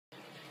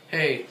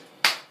Hey,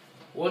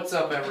 what's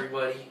up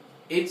everybody?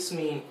 It's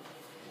me,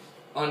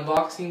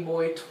 Unboxing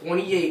Boy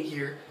 28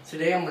 here.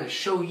 Today I'm going to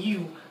show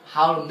you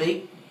how to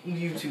make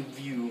YouTube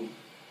view.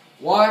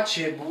 Watch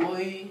it,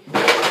 boy.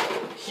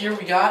 Here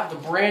we got the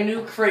brand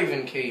new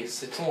Craven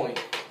case. It's only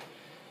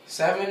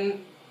 $7.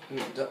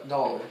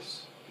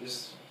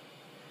 Just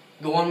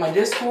go on my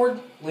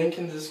Discord, link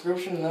in the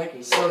description, and I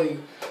can sell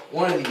you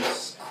one of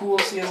these cool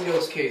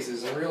CSGO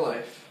cases in real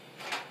life.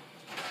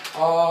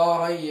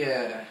 Oh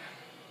yeah.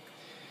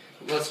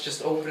 Let's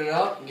just open it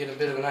up and get a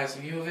bit of a nice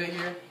view of it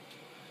here.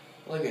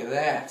 Look at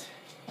that.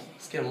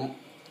 Let's get them.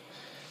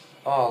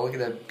 Oh, look at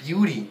that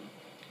beauty.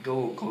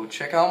 Go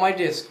check out my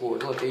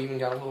Discord. Look, they even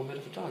got a little bit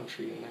of a dog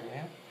treat in there,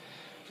 man.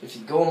 If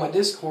you go on my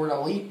Discord,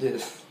 I'll eat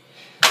this.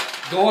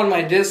 Go on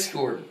my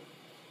Discord.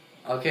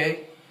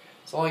 Okay?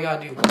 That's all you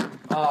gotta do.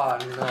 Oh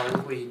no,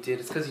 look what he did.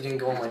 It's because he didn't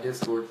go on my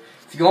Discord.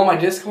 If you go on my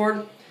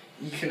Discord,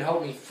 you can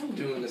help me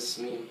doing this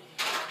meme.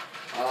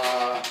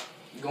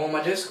 Go on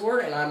my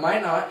Discord, and I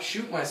might not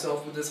shoot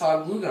myself with this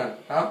hot glue gun.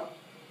 Huh?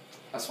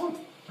 That's fun.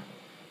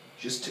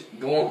 Just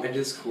go on my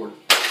Discord.